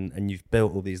mind, and you've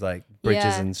built all these like bridges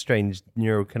Yeah. and strange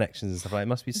neural connections and stuff like that. It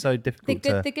must be so difficult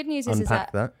the good news is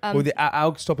unpack that, well,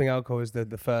 the stopping alcohol is the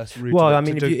first route. Well, to, I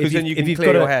mean, because then you can you've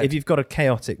clear got your head. if you've got a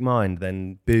chaotic mind,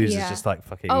 then booze Yeah. is just like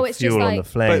fucking Oh, it's just fuel on like- the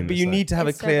flame. but you need to have a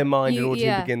It's so- clear mind in you- order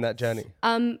yeah. to begin that journey.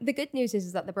 the good news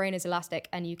is that the brain is elastic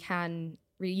and you can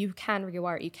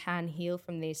rewire it, you can heal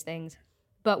from these things.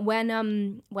 But when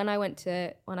I went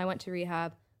to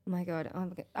rehab, oh my God,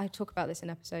 I talk about this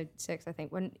in episode 6, I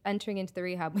think. When entering into the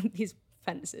rehab with these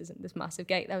fences and this massive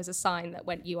gate, there was a sign that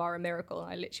went, "You are a miracle,"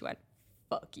 and I literally went,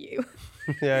 "Fuck you."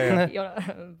 Yeah. You're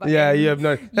not, Yeah, you have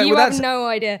no. You have no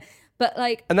idea. But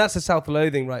like, And that's a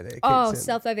self-loathing right there. It oh, kicks in.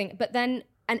 self-loathing. But then,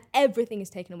 and everything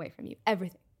is taken away from you.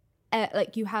 Everything.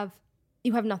 Like you have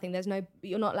nothing.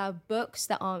 You're not allowed books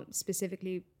that aren't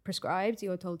specifically prescribed.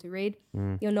 You're told to read.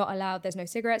 You're not allowed. There's no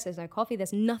cigarettes. There's no coffee.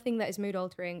 There's nothing that is mood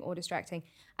altering or distracting.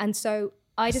 And so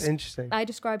That's interesting. I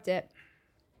described it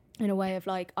in a way of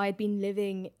like, I'd been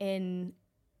living in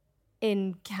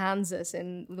Kansas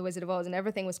in The Wizard of Oz, and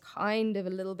everything was kind of a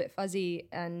little bit fuzzy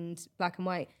and black and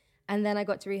white. And then I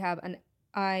got to rehab and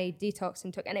I detoxed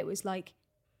and it was like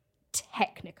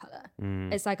Technicolor.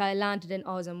 It's like I landed in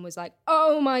Oz and was like,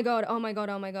 oh my God.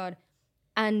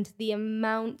 And the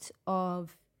amount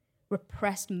of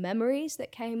repressed memories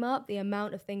that came up, the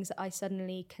amount of things that I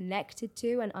suddenly connected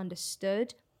to and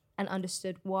understood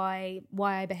why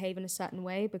I behave in a certain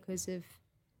way because of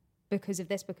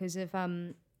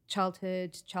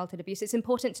childhood abuse. It's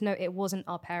important to note it wasn't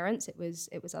our parents, it was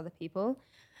other people.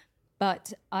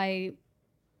 But I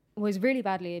was really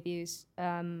badly abused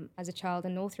as a child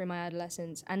and all through my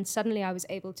adolescence. And suddenly I was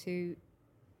able to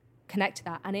connect to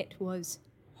that. And it was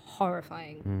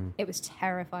horrifying. It was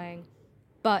terrifying.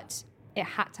 But it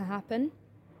had to happen.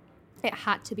 It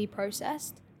had to be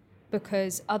processed,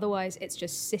 because otherwise it's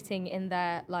just sitting in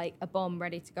there like a bomb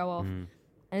ready to go off. And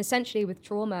essentially with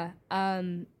trauma,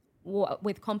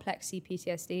 with complex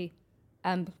CPTSD,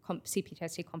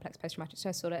 CPTSD, complex post-traumatic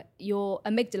stress disorder, your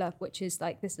amygdala, which is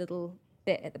like this little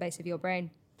bit at the base of your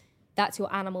brain, that's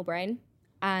your animal brain.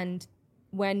 And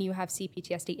when you have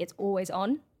CPTSD, it's always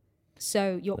on.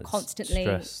 So you're That's constantly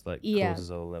stress, like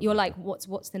cortisol level. You're like,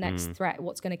 what's the next threat?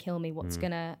 What's going to kill me? What's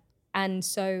gonna? And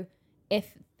so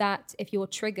if you're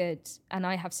triggered, and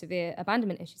I have severe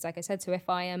abandonment issues, like I said, so if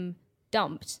I am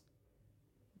dumped,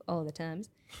 all the terms,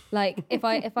 like if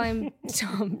I'm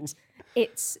dumped,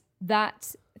 it's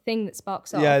that thing that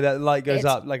sparks off. Yeah, that light goes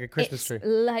It's- up like a Christmas tree.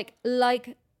 Like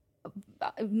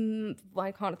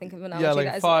I can't think of an analogy. Yeah, like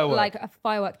that a is firework. like a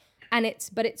firework, and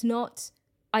it's not.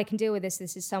 I can deal with this.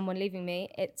 This is someone leaving me.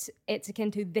 It's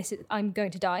akin to this. I'm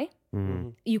going to die.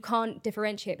 You can't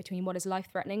differentiate between what is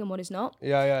life-threatening and what is not.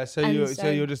 Yeah. So And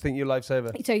you'll just think your life's over.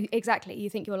 So exactly, you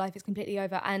think your life is completely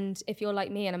over. And if you're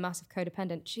like me and a massive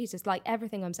codependent, Jesus, like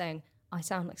everything I'm saying, I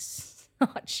sound like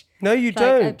such No, you like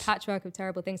don't. a patchwork of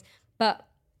terrible things. But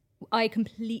I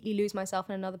completely lose myself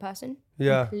in another person.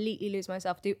 Yeah. Completely lose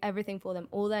myself. Do everything for them.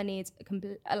 All their needs.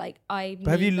 Like I.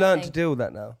 But have you learned to deal with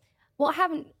that now? Well, I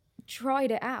haven't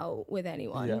tried it out with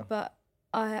anyone, Yeah. but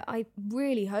I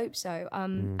really hope so.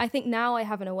 I think now I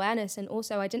have an awareness, and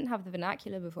also I didn't have the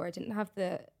vernacular before. I didn't have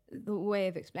the way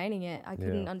of explaining it. I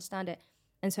couldn't understand it.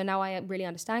 And so now I really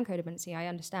understand codependency. I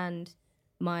understand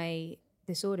my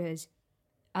disorders.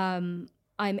 I'm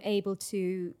able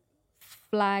to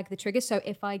flag the triggers. So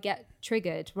if I get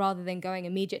triggered, rather than going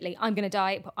immediately, I'm going to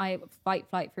die, I fight,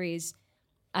 flight, freeze,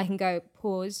 I can go,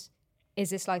 pause. Is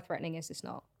this life-threatening? Is this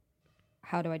not?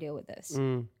 How do I deal with this?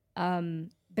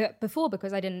 But before,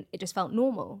 because it just felt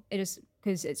normal. It is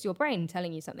because it's your brain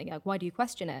telling you something. Like, why do you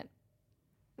question it?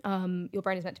 Your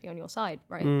brain is meant to be on your side,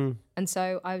 right? And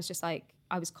so I was just like,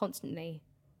 I was constantly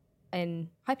in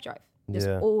hyperdrive, just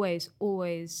always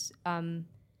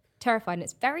terrified, and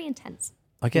it's very intense.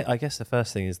 I guess the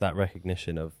first thing is that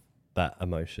recognition of that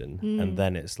emotion, and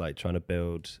then it's like trying to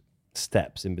build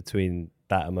steps in between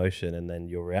that emotion and then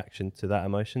your reaction to that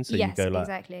emotion. So you go like,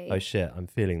 exactly. oh shit, I'm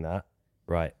feeling that.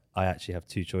 Right. I actually have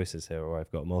two choices here, or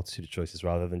I've got a multitude of choices,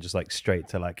 rather than just like straight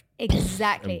to like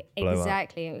exactly blow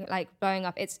up. like blowing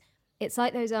up. It's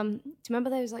like those do you remember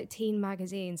those like teen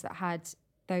magazines that had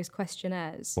those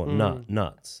questionnaires? What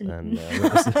nuts and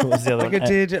what was the other Like one? I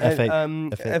did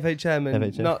FHM FHM and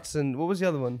FHM. Nuts, and what was the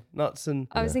other one? Nuts and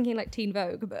I was thinking like Teen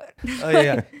Vogue, but oh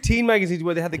yeah, teen magazines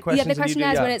where they had the questions. yeah, the and you do-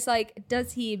 questionnaires yeah. when it's like,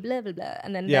 does he blah blah blah,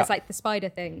 and then Yeah. there's like the spider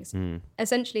things.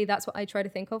 Essentially, that's what I try to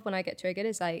think of when I get triggered.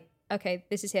 Is like, okay,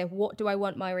 this is here. What do I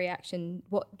want my reaction?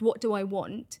 What do I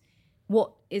want?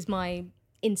 What is my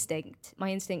instinct?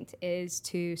 My instinct is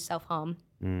to self-harm.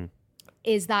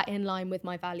 Is that in line with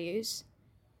my values?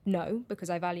 No,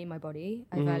 because I value my body.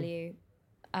 I value,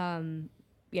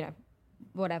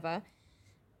 whatever.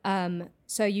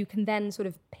 So you can then sort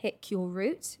of pick your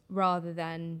route rather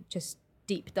than just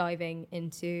deep diving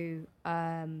into,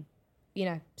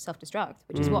 self-destruct,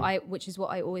 which is what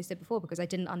I always did before, because I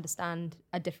didn't understand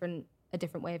a different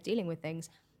way of dealing with things.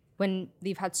 When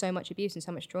you've had so much abuse and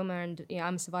so much trauma, and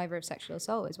I'm a survivor of sexual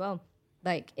assault as well.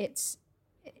 Like it's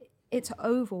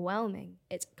overwhelming.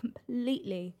 It's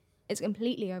completely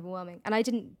overwhelming.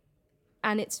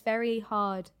 And it's very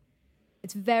hard.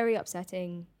 It's very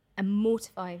upsetting and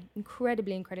mortifying,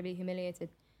 incredibly humiliated,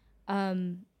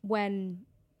 when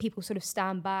people sort of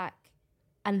stand back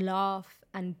and laugh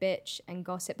and bitch and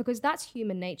gossip, because that's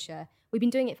human nature. We've been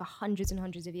doing it for hundreds and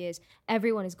hundreds of years.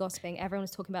 Everyone is gossiping. Everyone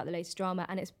is talking about the latest drama,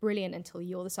 and it's brilliant until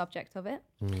you're the subject of it.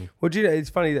 Well, do you know, it's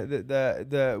funny that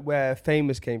the where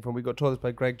famous came from, we got told this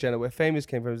by Greg Jenner, where famous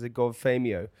came from is the god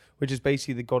Famio, which is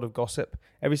basically the god of gossip.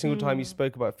 Every single time you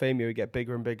spoke about Famio, he'd get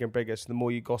bigger and bigger and bigger, so the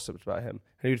more you gossiped about him,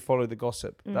 and he would follow the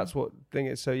gossip. That's what thing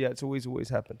is. So yeah, it's always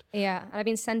happened. Yeah, and I've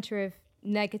been center of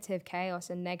negative chaos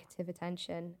and negative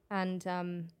attention, and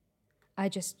I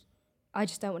just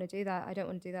don't want to do that. I don't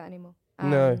want to do that anymore.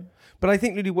 No, but I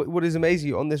think really what is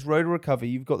amazing on this road to recovery,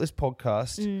 you've got this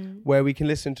podcast where we can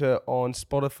listen to it on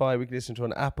Spotify, we can listen to it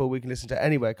on Apple, we can listen to it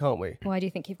anywhere, can't we? Why do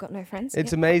you think you've got no friends?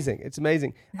 It's Yeah. amazing. It's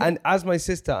amazing. And as my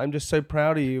sister, I'm just so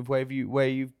proud of you of where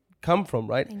you've come from,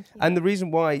 right? Thank you. And the reason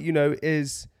why,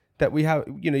 is that we have,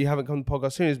 you haven't come to the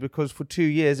podcast soon is because for 2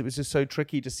 years it was just so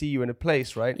tricky to see you in a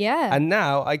place, right? Yeah. And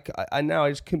now I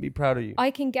just couldn't be proud of you.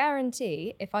 I can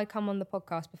guarantee if I come on the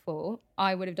podcast before,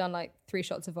 I would have done like 3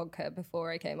 shots of vodka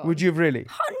before I came on. Would you have really?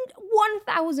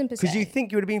 1,000%. Because you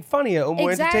think you would have been funnier or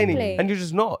more entertaining, and you're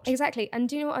just not. Exactly. And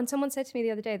do you know what? And someone said to me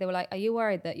the other day, they were like, are you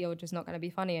worried that you're just not going to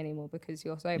be funny anymore because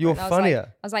you're sober? You're And I was funnier. Like,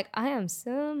 I was like, I am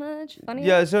so much funnier.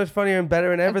 Yeah, so much funnier and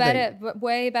better and everything.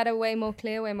 Better, way more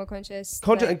clear, way more conscious.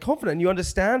 Content and confident. You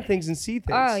understand things and see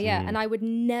things. Oh, yeah. And I would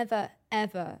never,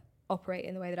 ever operate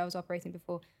in the way that I was operating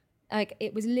before. Like,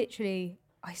 it was literally,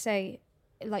 I say,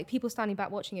 like people standing back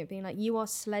watching it being like, you are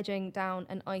sledging down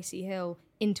an icy hill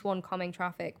into oncoming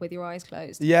traffic with your eyes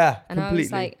closed. Yeah, And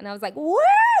completely. I was like, woo!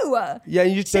 Yeah,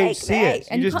 you just don't Take see me. it.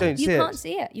 And You just don't see it. You can't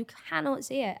see it. You cannot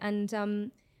see it. And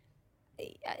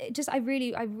I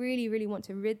really want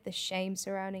to rid the shame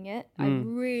surrounding it. I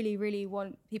really, really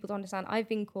want people to understand. I've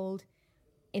been called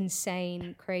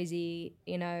insane, crazy,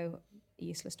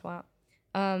 useless twat.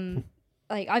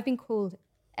 Like I've been called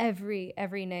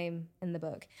every name in the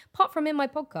book. Apart from in my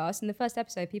podcast, in the first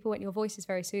episode, people went, your voice is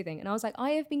very soothing. And I was like,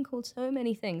 I have been called so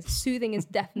many things. Soothing is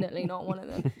definitely not one of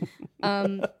them.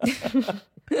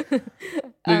 Look,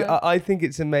 I think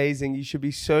it's amazing. You should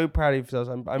be so proud of yourselves.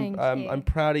 Thank you. I'm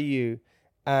proud of you.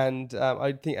 And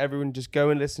I think everyone just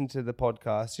go and listen to the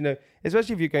podcast.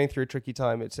 Especially if you're going through a tricky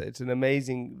time, it's an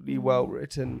amazingly well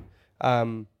written,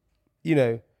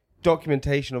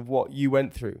 documentation of what you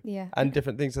went through. Yeah. And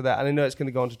different things like that. And I know it's going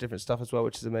to go on to different stuff as well,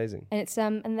 which is amazing. And it's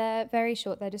and they're very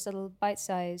short. They're just little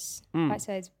bite-sized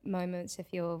moments. If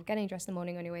you're getting dressed in the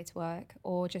morning on your way to work,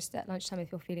 or just at lunchtime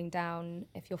if you're feeling down,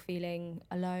 if you're feeling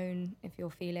alone, if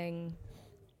you're feeling,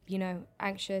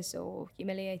 anxious or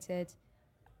humiliated.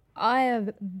 I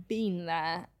have been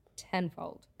there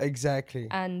tenfold. Exactly.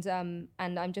 And I'm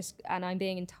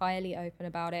being entirely open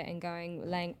about it and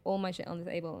laying all my shit on the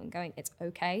table and going, it's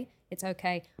okay.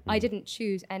 I didn't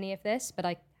choose any of this, but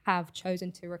I have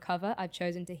chosen to recover. I've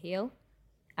chosen to heal,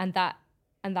 and that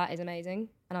is amazing.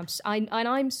 And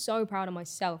I'm so proud of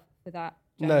myself for that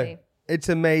journey. No, it's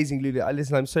amazing,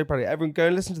 Luli. I'm so proud of you. Everyone, go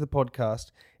and listen to the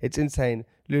podcast. It's insane.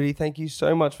 Luli, thank you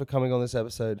so much for coming on this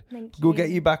episode. Thank We'll you. get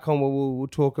you back on where we'll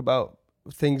talk about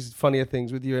funnier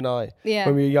things with you and I Yeah.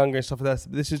 when we were younger and stuff like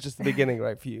that. This is just the beginning,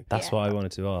 right, for you. That's what I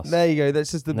wanted to ask. There you go.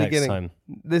 That's just the Next beginning. time.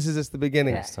 This is just the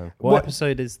beginning. Next time. What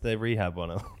episode is the rehab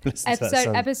one? I'll listen to that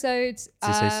sound. Episodes. Did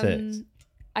you say 6?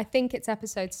 I think it's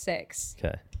episode 6.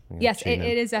 Okay. Yes, it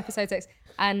is episode 6.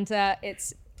 And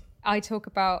I talk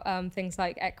about things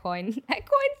like equine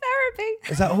therapy.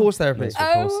 Is that horse therapy? It's for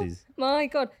Oh horses. my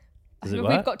God. Does it We've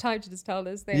work? got time to just tell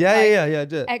this thing. Yeah,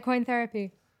 do it. Equine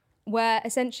therapy, where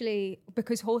essentially,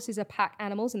 because horses are pack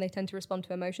animals and they tend to respond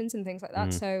to emotions and things like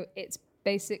that. So it's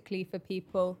basically for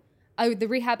people. Oh, the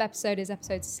rehab episode is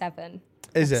episode 7.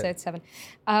 Is episode it?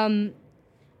 7.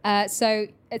 So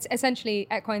it's essentially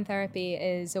equine therapy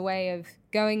is a way of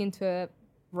going into a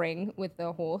ring with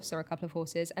a horse or a couple of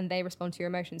horses, and they respond to your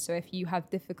emotions. So if you have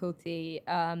difficulty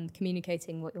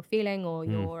communicating what you're feeling, or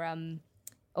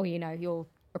you're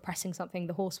repressing something,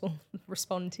 the horse will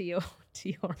respond to your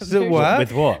Does it emotions. work?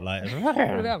 With what? Like,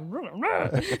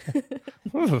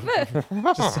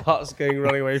 Just starts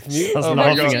running away from you. I was Oh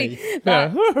my laughing God.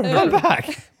 at you. Come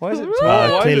back. Why is it?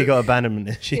 I've clearly got abandonment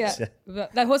issues. Yeah,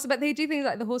 but they do things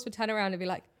like the horse would turn around and be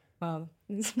like, "Wow."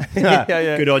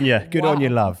 Yeah. Good on you. Good on Wow. you,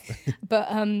 love. But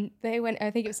they went. I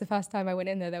think it was the first time I went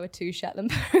in there. There were 2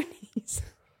 Shetland ponies.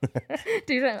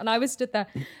 And I was stood there,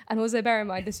 and also bear in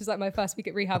mind this was like my first week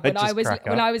at rehab when I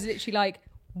was literally like,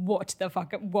 what the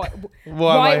fuck? Why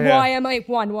am I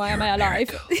alive?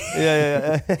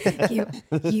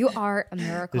 You are a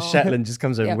miracle. The Shetland just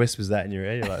comes over Yeah. and whispers that in your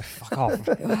ear. You're like, fuck off.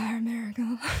 You are a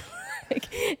miracle.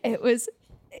 It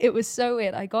was so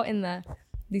weird. I got in there,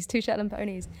 these 2 Shetland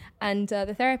ponies, and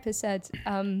the therapist said,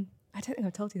 I don't think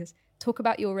I've told you this, talk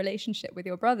about your relationship with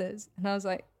your brothers. And I was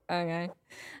like, okay.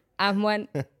 And went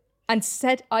and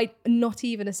said not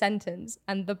even a sentence,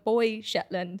 and the boy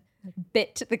Shetland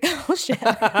bit the girl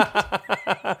Shetland.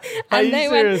 And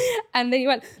then he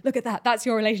went, look at that, that's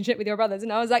your relationship with your brothers.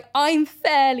 And I was like, I'm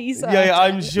fairly certain. Yeah,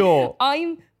 I'm sure.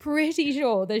 I'm pretty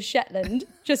sure the Shetland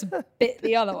just bit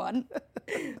the other one,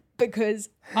 because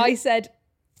I said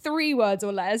 3 words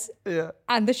or less,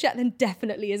 and the Shetland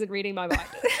definitely isn't reading my mind.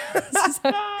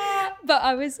 But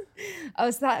I was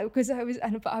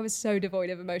so devoid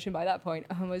of emotion by that point.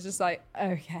 I was just like,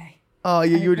 okay. Oh,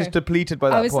 you were Okay. just depleted by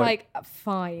that I was point. like,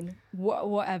 fine,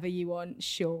 whatever you want,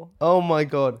 sure. Oh my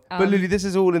God. But Lily, this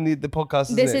is all in the podcast,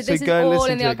 isn't This it? is So go and all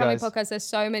listen in the to it, upcoming guys. podcast. There's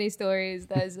so many stories.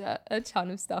 There's a ton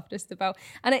of stuff just about,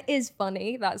 and it is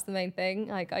funny. That's the main thing.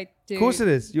 Like I do. Of course it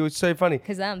is. You're so funny.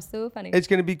 Because I'm so funny. It's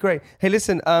going to be great. Hey,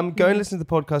 listen, go and listen to the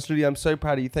podcast, Lily. I'm so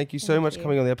proud of you. Thank you so much for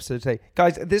coming on the episode today.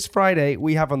 Guys, this Friday,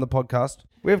 we have on the podcast,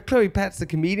 we have Chloe Petts, the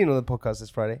comedian, on the podcast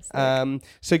this Friday.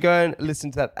 So go and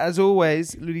listen to that. As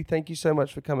always, Lily, thank you so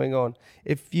much for coming on.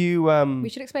 If you... we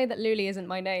should explain that Luli isn't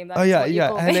my name. That's Oh, yeah, what you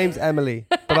call Her me. name's Emily,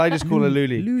 but I just call her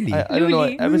Luli. Luli. I don't know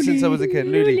why. Luli. Ever since I was a kid,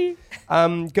 Luli.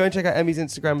 Luli. Go and check out Emmy's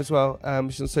Instagram as well.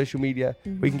 She's on social media.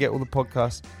 We can get all the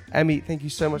podcasts. Emmy, thank you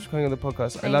so much for coming on the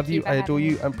podcast. I Thank love you you. for I adore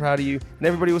having you. me. I'm proud of you. And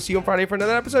everybody will see you on Friday for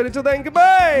another episode. Until then,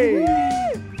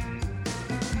 goodbye.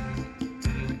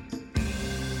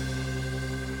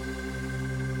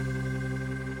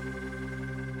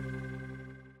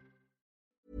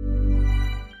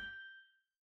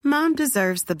 Mom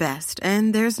deserves the best,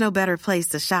 and there's no better place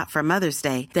to shop for Mother's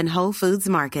Day than Whole Foods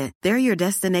Market. They're your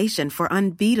destination for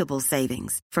unbeatable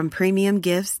savings, from premium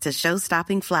gifts to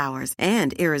show-stopping flowers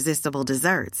and irresistible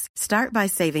desserts. Start by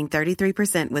saving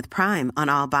 33% with Prime on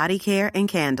all body care and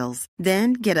candles.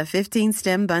 Then get a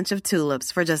 15-stem bunch of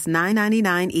tulips for just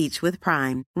 $9.99 each with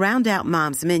Prime. Round out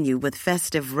Mom's menu with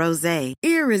festive rosé,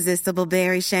 irresistible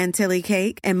berry chantilly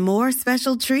cake, and more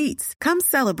special treats. Come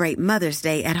celebrate Mother's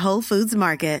Day at Whole Foods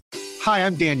Market. Hi,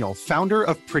 I'm Daniel, founder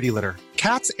of Pretty Litter.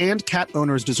 Cats and cat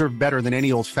owners deserve better than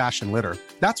any old-fashioned litter.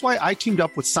 That's why I teamed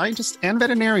up with scientists and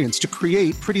veterinarians to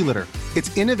create Pretty Litter.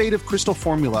 Its innovative crystal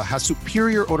formula has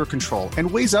superior odor control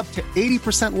and weighs up to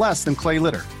 80% less than clay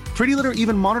litter. Pretty Litter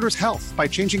even monitors health by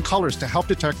changing colors to help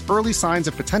detect early signs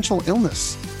of potential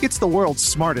illness. It's the world's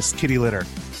smartest kitty litter.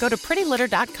 Go to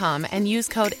prettylitter.com and use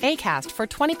code ACAST for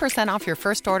 20% off your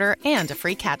first order and a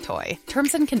free cat toy.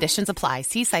 Terms and conditions apply.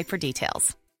 See site for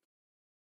details.